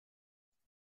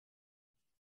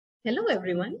Hello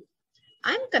everyone,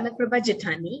 I'm Kanakprabha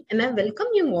Jethani and I welcome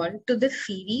you all to this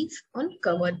series on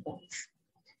covered bonds.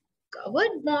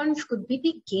 Covered bonds could be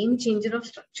the game changer of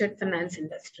structured finance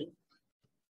industry.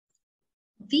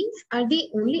 These are the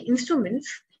only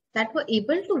instruments that were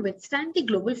able to withstand the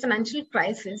global financial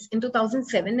crisis in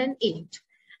 2007 and 8,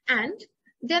 and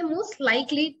they are most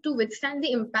likely to withstand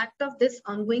the impact of this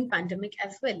ongoing pandemic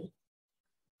as well.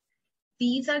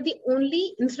 These are the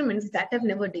only instruments that have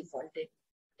never defaulted.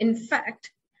 In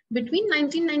fact, between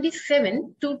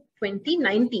 1997 to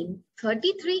 2019,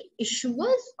 33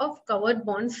 issuers of covered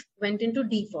bonds went into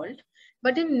default,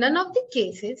 but in none of the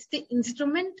cases, the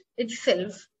instrument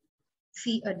itself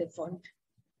see a default.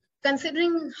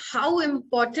 Considering how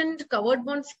important covered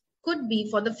bonds could be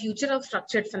for the future of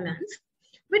structured finance,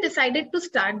 we decided to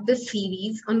start this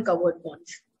series on covered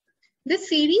bonds. This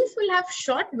series will have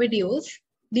short videos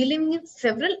dealing with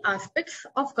several aspects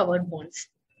of covered bonds.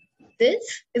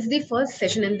 This is the first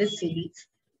session in this series,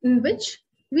 in which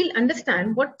we'll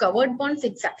understand what covered bonds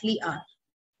exactly are.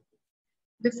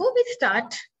 Before we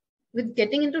start with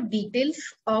getting into details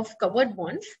of covered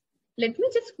bonds, let me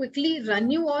just quickly run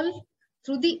you all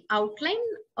through the outline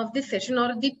of this session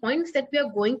or the points that we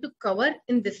are going to cover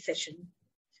in this session.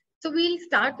 So we'll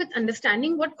start with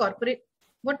understanding what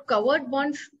covered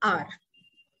bonds are.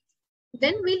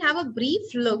 Then we'll have a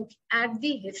brief look at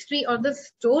the history or the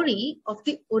story of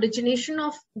the origination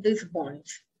of these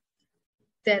bonds.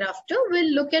 Thereafter,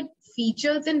 we'll look at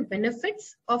features and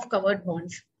benefits of covered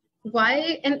bonds,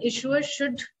 why an issuer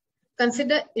should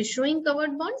consider issuing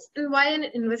covered bonds, and why an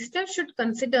investor should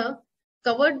consider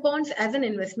covered bonds as an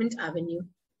investment avenue.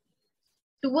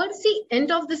 Towards the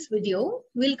end of this video,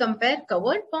 we'll compare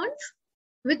covered bonds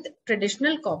with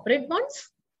traditional corporate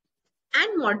bonds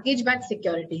and mortgage-backed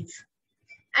securities.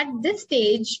 At this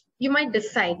stage, you might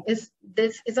decide if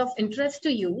this is of interest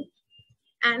to you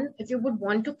and if you would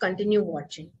want to continue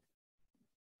watching.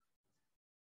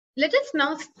 Let us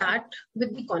now start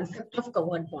with the concept of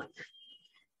covered bonds.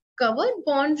 Covered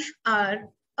bonds are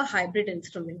a hybrid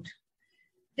instrument.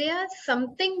 They are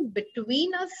something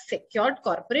between a secured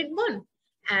corporate bond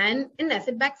and an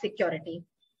asset-backed security.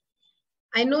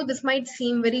 I know this might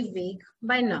seem very vague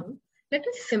by now. Let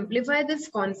us simplify this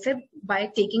concept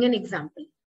by taking an example.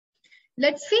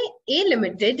 Let's say A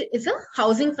Limited is a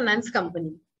housing finance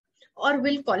company, or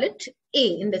we'll call it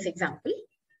A in this example.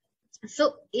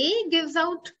 So A gives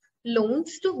out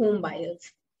loans to home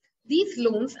buyers. These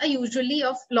loans are usually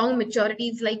of long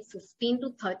maturities like 15 to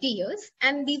 30 years,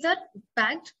 and these are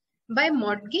backed by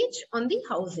mortgage on the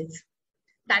houses.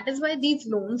 That is why these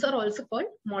loans are also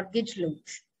called mortgage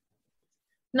loans.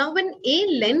 Now, when A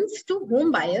lends to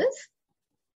home buyers,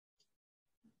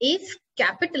 A's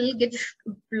capital gets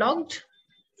blocked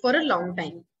for a long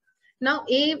time. Now,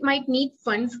 A might need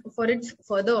funds for its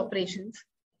further operations.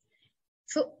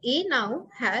 So, A now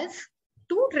has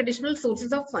two traditional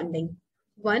sources of funding.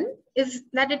 One is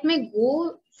that it may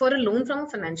go for a loan from a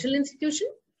financial institution.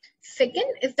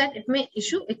 Second is that it may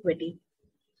issue equity.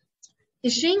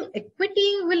 Issuing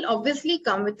equity will obviously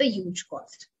come with a huge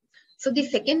cost. So, the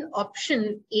second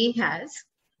option A has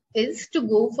is to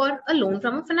go for a loan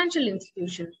from a financial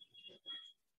institution.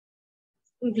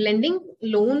 Lending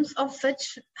loans of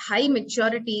such high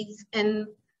maturities and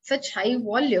such high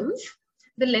volumes,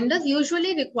 the lenders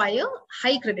usually require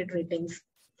high credit ratings.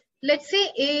 Let's say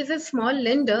A is a small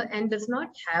lender and does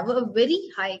not have a very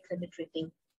high credit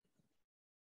rating.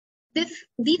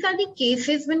 These are the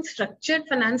cases when structured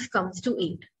finance comes to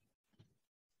aid.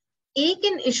 A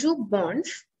can issue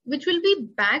bonds which will be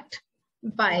backed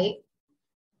by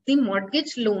the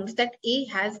mortgage loans that A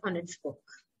has on its book.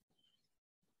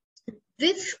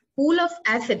 This pool of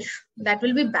assets that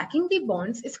will be backing the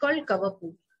bonds is called cover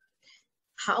pool.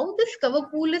 How this cover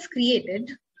pool is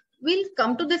created, we'll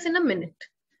come to this in a minute.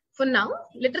 For now,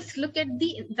 let us look at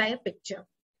the entire picture.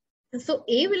 So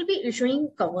A will be issuing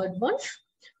covered bonds,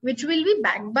 which will be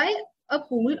backed by a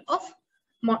pool of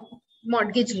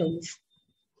mortgage loans.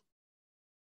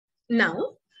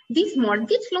 Now, these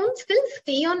mortgage loans still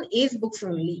stay on A's books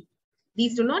only.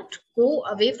 These do not go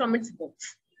away from its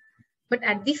books, but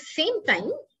at the same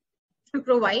time,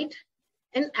 provide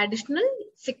an additional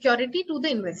security to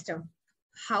the investor.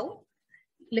 How?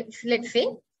 Let's say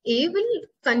A will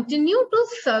continue to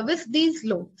service these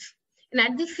loans, and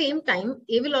at the same time,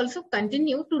 A will also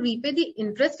continue to repay the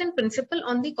interest and principal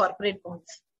on the corporate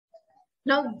bonds.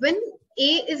 Now, when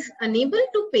A is unable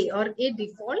to pay or A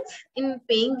defaults in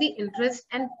paying the interest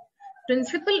and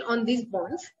principal on these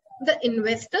bonds, the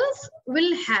investors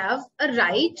will have a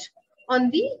right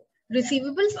on the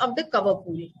receivables of the cover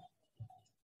pool.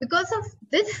 Because of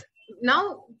this,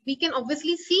 now we can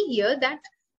obviously see here that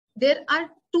there are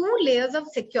two layers of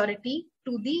security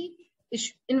to the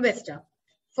investor.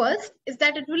 First is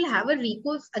that it will have a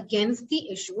recourse against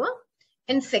the issuer,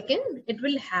 and second, it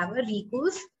will have a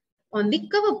recourse on the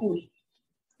cover pool.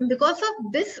 Because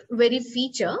of this very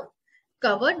feature,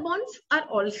 covered bonds are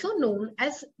also known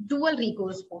as dual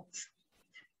recourse bonds.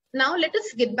 Now let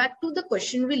us get back to the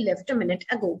question we left a minute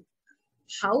ago.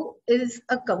 How is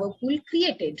a cover pool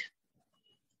created?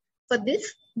 For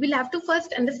this, we'll have to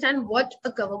first understand what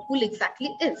a cover pool exactly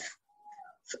is.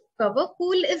 So, cover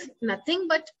pool is nothing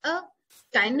but a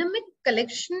dynamic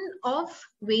collection of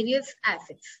various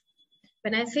assets.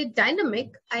 When I say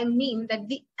dynamic, I mean that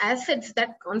the assets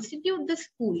that constitute this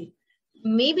pool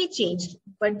may be changed,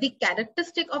 but the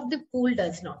characteristic of the pool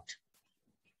does not.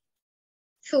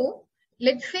 So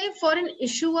let's say for an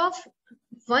issue of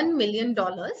 $1 million,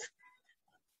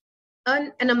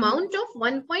 an amount of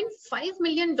 $1.5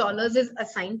 million is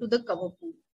assigned to the cover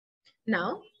pool.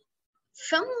 Now,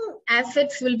 some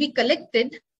assets will be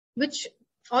collected, which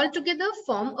altogether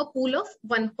form a pool of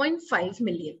 1.5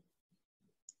 million.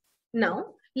 Now,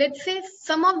 let's say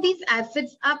some of these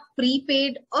assets are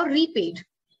prepaid or repaid,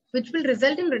 which will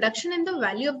result in reduction in the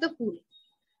value of the pool.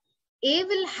 A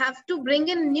will have to bring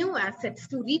in new assets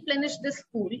to replenish this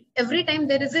pool every time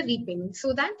there is a repayment,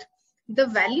 so that the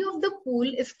value of the pool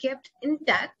is kept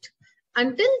intact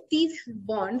until these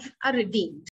bonds are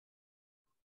redeemed.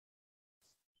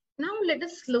 Now let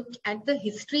us look at the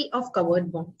history of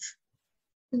covered bonds.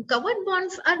 Covered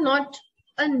bonds are not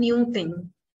a new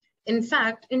thing. In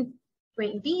fact, in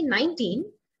 2019,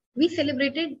 we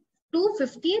celebrated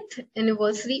 250th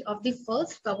anniversary of the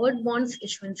first covered bonds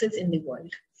issuances in the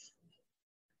world.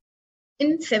 In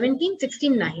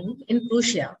 1769, in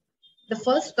Prussia, the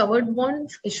first covered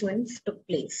bonds issuance took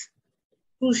place.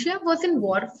 Prussia was in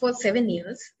war for 7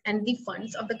 years and the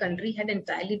funds of the country had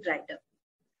entirely dried up.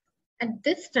 At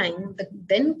this time, the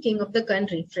then king of the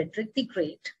country, Frederick the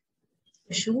Great,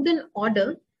 issued an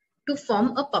order to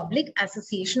form a public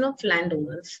association of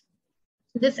landowners.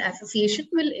 This association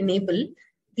will enable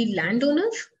the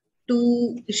landowners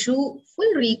to issue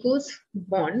full recourse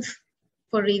bonds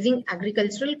for raising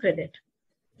agricultural credit.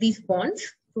 These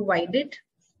bonds provided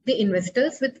the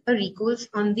investors with a recourse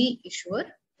on the issuer,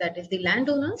 that is the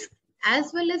landowners,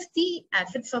 as well as the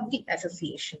assets of the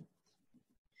association.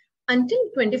 Until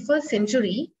 21st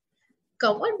century,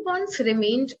 covered bonds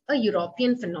remained a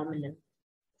European phenomenon.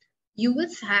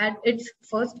 US had its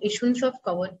first issuance of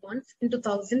covered bonds in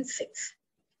 2006.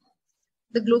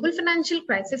 The global financial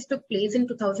crisis took place in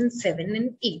 2007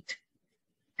 and 8.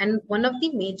 And one of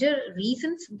the major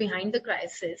reasons behind the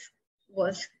crisis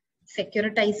was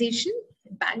securitization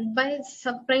backed by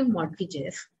subprime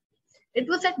mortgages. It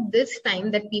was at this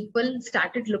time that people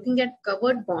started looking at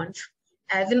covered bonds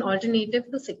as an alternative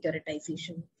to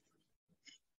securitization.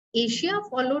 Asia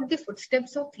followed the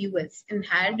footsteps of US and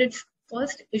had its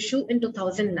first issue in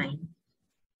 2009.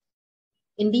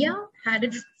 India had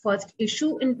its first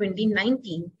issue in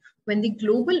 2019 when the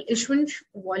global issuance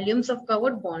volumes of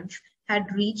covered bonds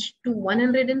had reached to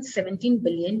 117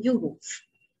 billion euros.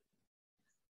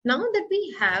 Now that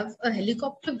we have a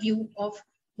helicopter view of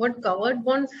what covered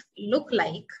bonds look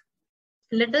like,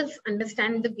 let us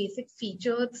understand the basic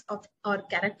features of or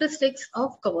characteristics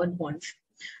of covered bonds.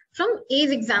 From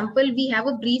A's example, we have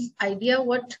a brief idea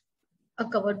what a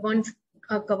covered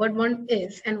bond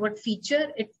is and what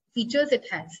features it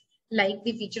has, like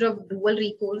the feature of dual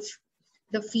recourse,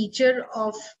 the feature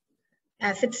of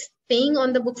assets staying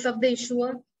on the books of the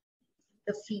issuer,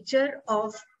 the feature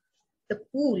of the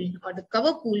pool or the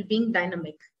cover pool being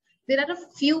dynamic. There are a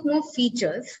few more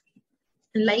features,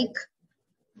 like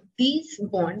these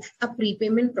bonds are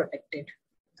prepayment protected,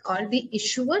 or the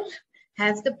issuer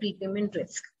has the prepayment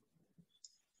risk.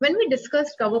 When we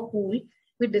discussed cover pool,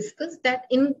 we discussed that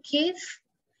in case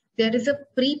there is a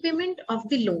prepayment of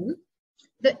the loan,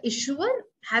 the issuer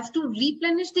has to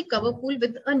replenish the cover pool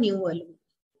with a newer loan.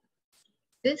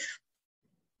 This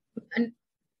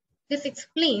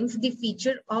explains the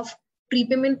feature of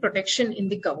prepayment protection in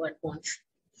the covered bonds.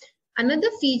 Another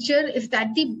feature is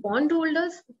that the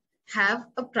bondholders have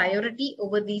a priority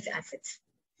over these assets.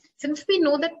 Since we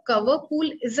know that cover pool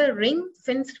is a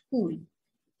ring-fenced pool,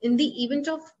 in the event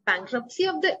of bankruptcy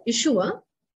of the issuer,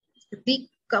 the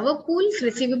cover pool's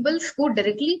receivables go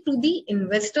directly to the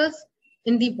investors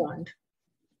in the bond,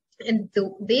 and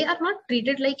they are not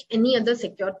treated like any other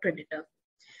secured creditor.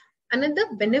 Another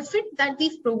benefit that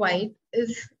these provide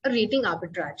is a rating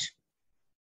arbitrage.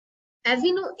 As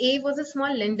we know, A was a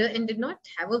small lender and did not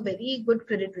have a very good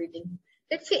credit rating.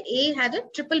 Let's say A had a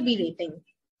BBB rating,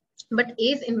 but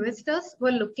A's investors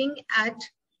were looking at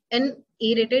an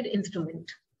A-rated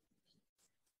instrument.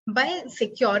 By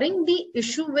securing the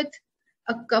issue with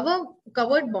a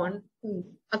covered bond pool,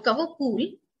 a cover pool,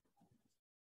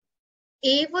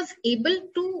 A was able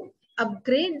to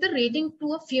upgrade the rating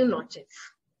to a few notches.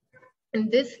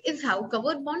 And this is how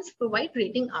covered bonds provide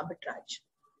rating arbitrage.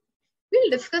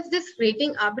 We'll discuss this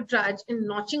rating arbitrage and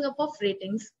notching up of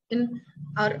ratings in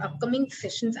our upcoming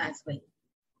sessions as well.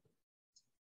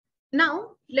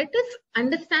 Now, let us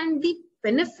understand the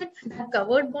benefits that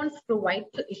covered bonds provide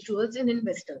to issuers and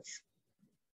investors.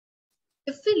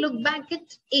 If we look back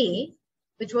at A,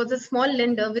 which was a small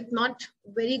lender with not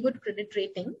very good credit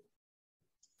rating,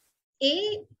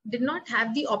 A did not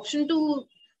have the option to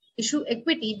issue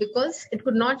equity because it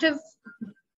could not have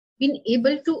been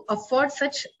able to afford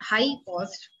such high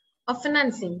cost of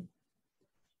financing.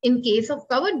 In case of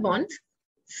covered bonds,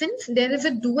 since there is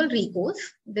a dual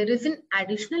recourse, there is an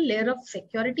additional layer of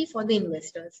security for the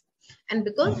investors. And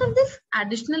because of this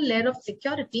additional layer of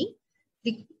security,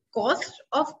 the cost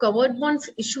of covered bonds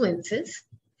issuances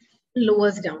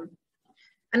lowers down.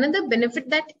 Another benefit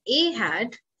that A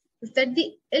had is that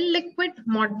the illiquid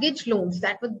mortgage loans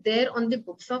that were there on the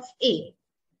books of A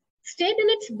stayed in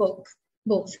its books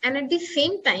and at the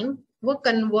same time were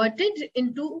converted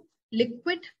into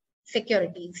liquid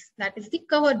securities, that is the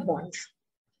covered bonds.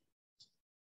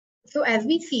 So as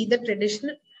we see, the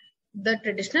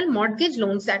traditional mortgage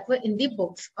loans that were in the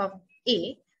books of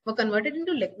A were converted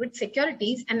into liquid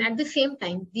securities, and at the same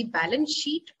time, the balance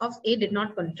sheet of A did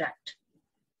not contract.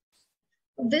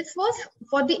 This was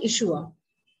for the issuer.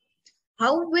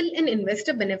 How will an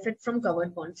investor benefit from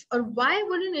covered bonds, or why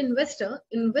would an investor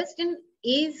invest in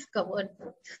A's covered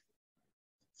bonds?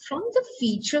 From the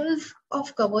features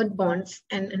of covered bonds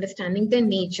and understanding their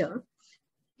nature,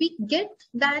 we get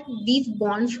that these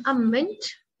bonds are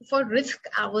meant for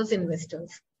risk-averse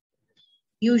investors.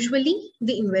 Usually,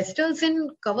 the investors in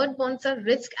covered bonds are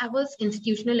risk-averse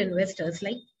institutional investors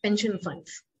like pension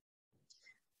funds.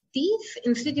 These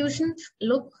institutions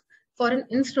look for an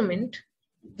instrument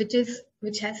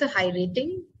which has a high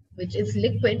rating, which is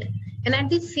liquid, and at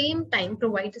the same time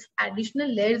provides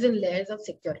additional layers and layers of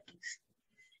securities.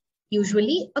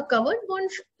 Usually, a covered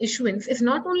bonds issuance is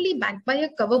not only backed by a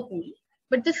cover pool,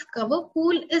 but this cover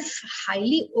pool is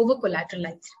highly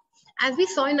over-collateralized. As we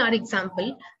saw in our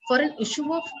example, for an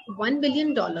issue of $1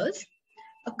 billion,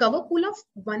 a cover pool of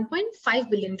 $1.5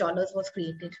 billion was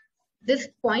created. This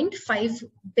 0.5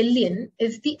 billion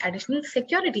is the additional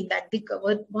security that the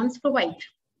covered bonds provide.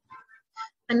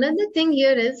 Another thing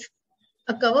here is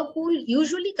a cover pool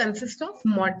usually consists of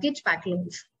mortgage-backed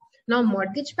loans. Now,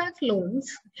 mortgage-backed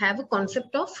loans have a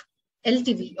concept of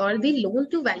LTV, or the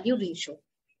loan-to-value ratio.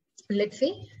 Let's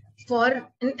say for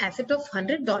an asset of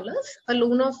 $100, a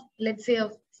loan of let's say $50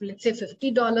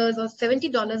 or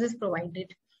 $70 is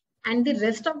provided, and the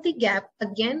rest of the gap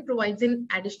again provides an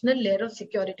additional layer of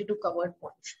security to covered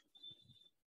bonds.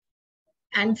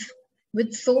 And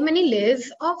with so many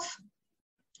layers of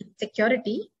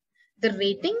security, the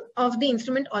rating of the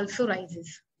instrument also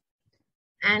rises.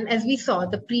 And as we saw,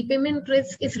 the prepayment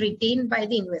risk is retained by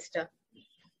the investor.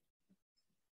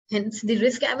 Hence, the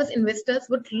risk-averse investors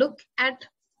would look at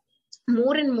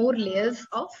more and more layers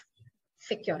of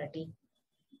security.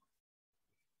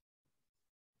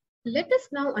 Let us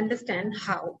now understand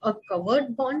how a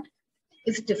covered bond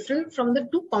is different from the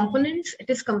two components it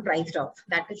is comprised of,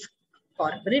 that is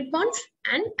corporate bonds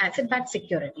and asset-backed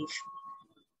securities.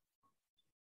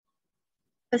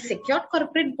 A secured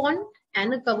corporate bond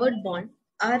and a covered bond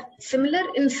are similar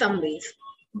in some ways.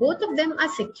 Both of them are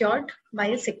secured by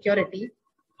a security,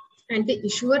 and the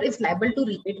issuer is liable to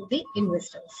repay to the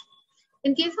investors.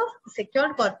 In case of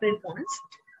secured corporate bonds,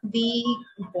 the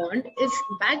bond is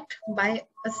backed by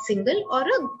a single or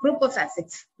a group of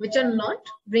assets which are not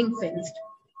ring-fenced.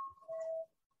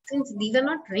 Since these are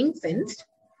not ring-fenced,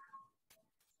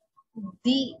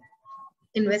 the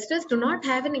investors do not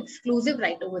have an exclusive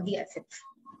right over the assets.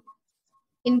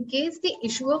 In case the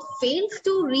issuer fails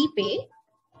to repay,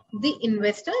 the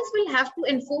investors will have to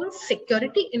enforce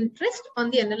security interest on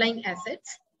the underlying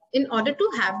assets in order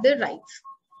to have their rights.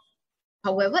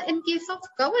 However, in case of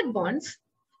covered bonds,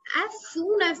 as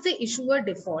soon as the issuer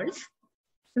defaults,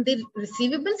 the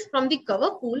receivables from the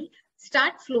cover pool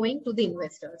start flowing to the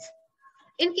investors.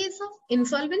 In case of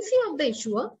insolvency of the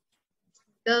issuer,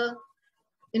 the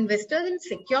investors in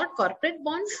secured corporate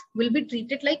bonds will be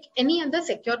treated like any other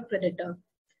secured creditor.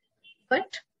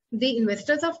 But the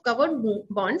investors of covered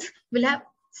bonds will have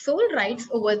sole rights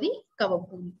over the cover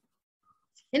pool.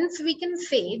 Hence, we can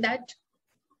say that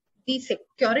the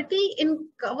security in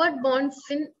covered bonds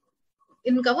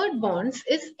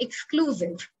is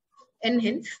exclusive, and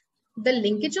hence the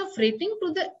linkage of rating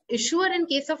to the issuer in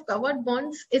case of covered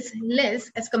bonds is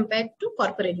less as compared to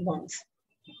corporate bonds.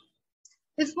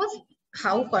 This was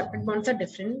how corporate bonds are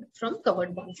different from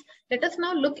covered bonds. Let us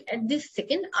now look at the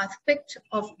second aspect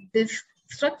of this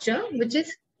structure, which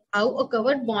is how a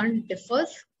covered bond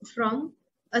differs from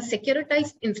a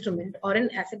securitized instrument or an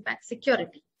asset-backed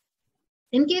security.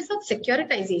 In case of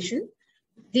securitization,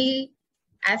 the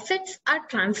assets are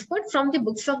transferred from the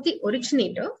books of the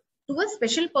originator to a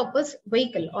special purpose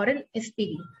vehicle or an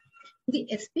SPV. The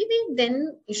SPV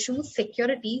then issues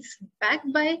securities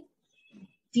backed by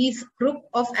these group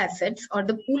of assets or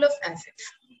the pool of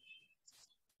assets.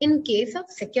 In case of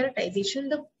securitization,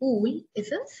 the pool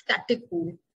is a static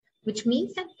pool, which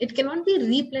means that it cannot be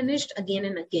replenished again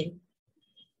and again.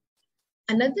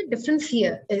 Another difference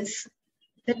here is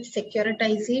that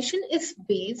securitization is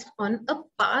based on a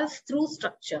pass-through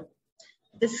structure.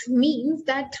 This means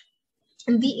that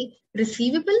the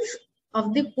receivables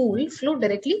of the pool flow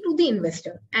directly to the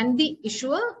investor, and the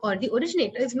issuer or the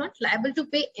originator is not liable to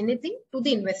pay anything to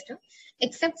the investor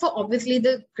except for obviously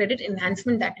the credit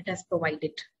enhancement that it has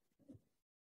provided.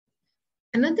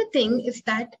 Another thing is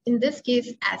that in this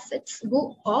case, assets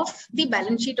go off the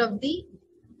balance sheet of the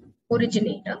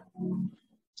originator,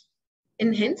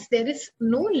 and hence there is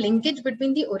no linkage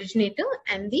between the originator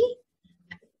and the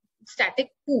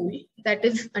static pool that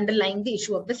is underlying the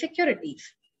issue of the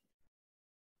securities.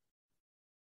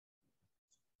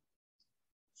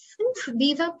 Since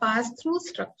these are pass-through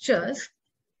structures,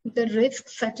 the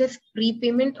risks such as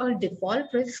prepayment or default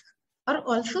risk are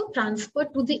also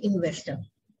transferred to the investor,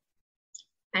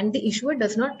 and the issuer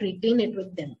does not retain it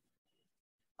with them.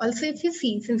 Also, if you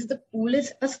see, since the pool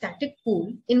is a static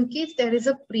pool, in case there is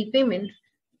a prepayment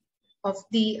of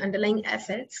the underlying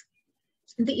assets,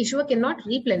 the issuer cannot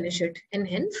replenish it, and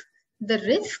hence the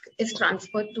risk is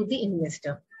transferred to the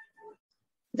investor.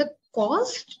 The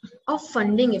cost of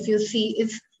funding, if you see,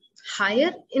 is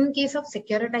higher in case of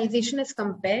securitization as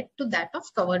compared to that of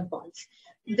covered bonds.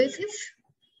 This is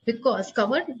because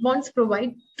covered bonds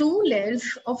provide two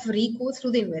layers of recourse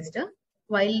to the investor,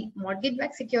 while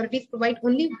mortgage-backed securities provide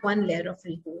only one layer of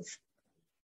recourse.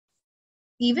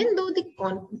 Even though the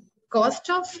cost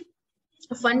of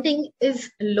funding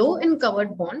is low in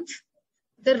covered bonds,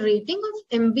 the rating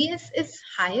of MBS is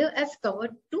higher as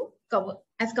compared to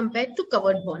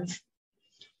covered bonds.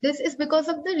 This is because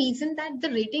of the reason that the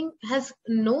rating has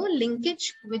no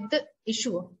linkage with the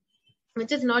issuer,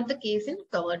 which is not the case in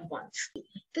covered bonds.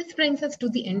 This brings us to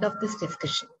the end of this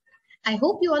discussion. I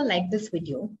hope you all like this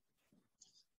video.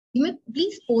 You may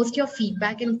please post your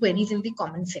feedback and queries in the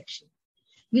comment section.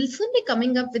 We'll soon be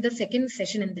coming up with a second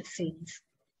session in this series.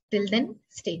 Till then,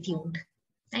 stay tuned.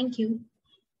 Thank you.